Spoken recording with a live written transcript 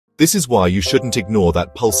This is why you shouldn't ignore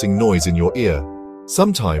that pulsing noise in your ear.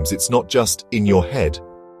 Sometimes it's not just in your head,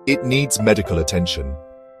 it needs medical attention.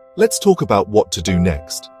 Let's talk about what to do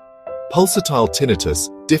next. Pulsatile tinnitus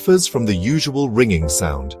differs from the usual ringing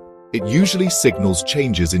sound. It usually signals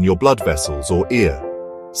changes in your blood vessels or ear.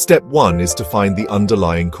 Step 1 is to find the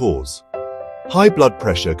underlying cause. High blood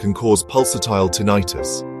pressure can cause pulsatile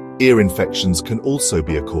tinnitus. Ear infections can also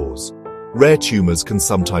be a cause. Rare tumors can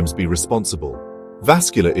sometimes be responsible.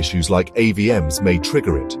 Vascular issues like AVMs may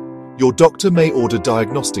trigger it. Your doctor may order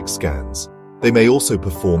diagnostic scans. They may also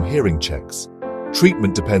perform hearing checks.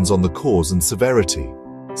 Treatment depends on the cause and severity.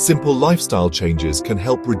 Simple lifestyle changes can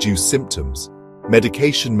help reduce symptoms.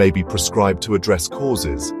 Medication may be prescribed to address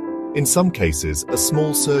causes. In some cases, a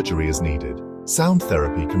small surgery is needed. Sound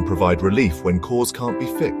therapy can provide relief when cause can't be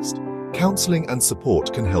fixed. Counseling and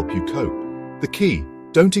support can help you cope. The key: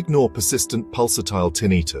 don't ignore persistent pulsatile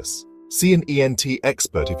tinnitus. See an ENT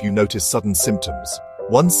expert if you notice sudden symptoms.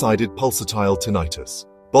 One-sided pulsatile tinnitus.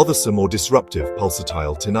 Bothersome or disruptive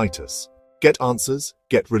pulsatile tinnitus. Get answers,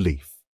 get relief.